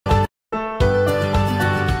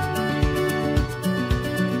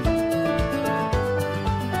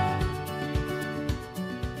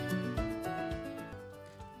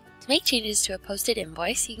make changes to a posted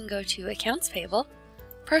invoice, you can go to Accounts Payable,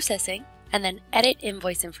 Processing, and then Edit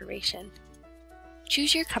Invoice Information.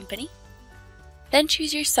 Choose your company, then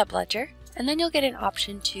choose your subledger, and then you'll get an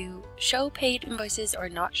option to show paid invoices or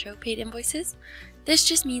not show paid invoices. This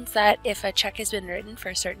just means that if a check has been written for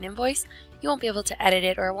a certain invoice, you won't be able to edit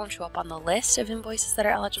it, or it won't show up on the list of invoices that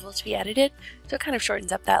are eligible to be edited, so it kind of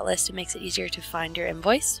shortens up that list and makes it easier to find your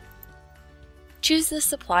invoice. Choose the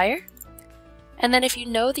supplier, and then if you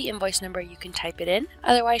know the invoice number, you can type it in.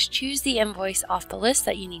 Otherwise, choose the invoice off the list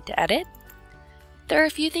that you need to edit. There are a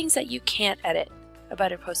few things that you can't edit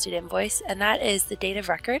about a posted invoice, and that is the date of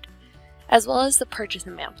record, as well as the purchase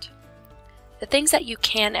amount. The things that you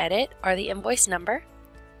can edit are the invoice number,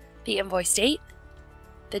 the invoice date,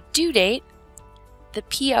 the due date, the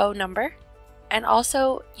PO number, and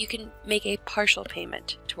also you can make a partial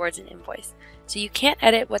payment towards an invoice. So you can't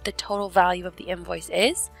edit what the total value of the invoice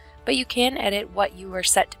is, but you can edit what you were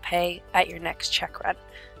set to pay at your next check run.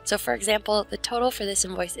 So for example, the total for this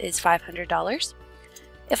invoice is $500.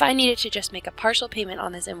 If I needed to just make a partial payment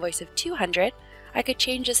on this invoice of $200, I could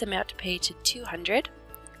change this amount to pay to $200.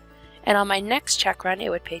 And on my next check run, it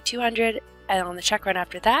would pay $200, and on the check run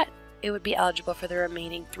after that, it would be eligible for the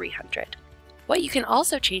remaining $300. What you can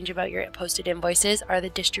also change about your posted invoices are the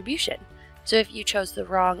distribution. So if you chose the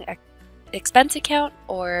wrong expense account,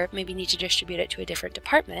 or maybe need to distribute it to a different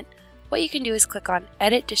department, what you can do is click on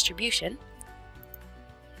Edit Distribution.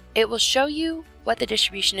 It will show you what the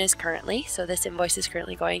distribution is currently. So this invoice is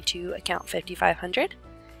currently going to account 5500.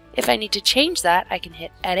 If I need to change that, I can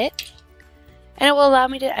hit Edit, and it will allow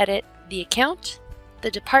me to edit the account,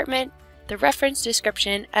 the department, the reference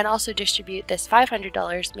description, and also distribute this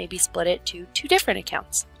 $500, maybe split it to 2 different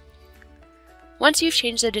accounts. Once you've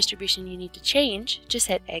changed the distribution you need to change, just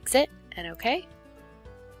hit Exit and OK,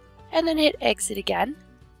 and then hit Exit again,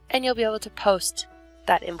 and you'll be able to post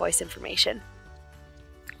that invoice information.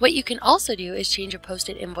 What you can also do is change a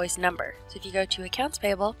posted invoice number. So if you go to Accounts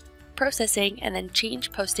Payable, Processing, and then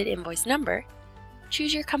change posted invoice number,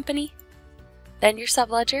 choose your company, then your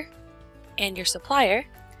subledger, and your supplier,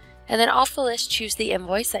 and then off the list choose the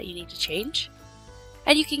invoice that you need to change,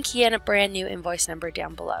 and you can key in a brand new invoice number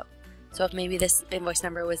down below. So if maybe this invoice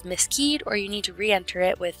number was miskeyed, or you need to re-enter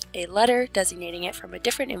it with a letter designating it from a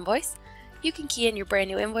different invoice, you can key in your brand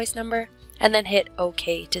new invoice number and then hit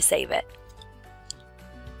OK to save it.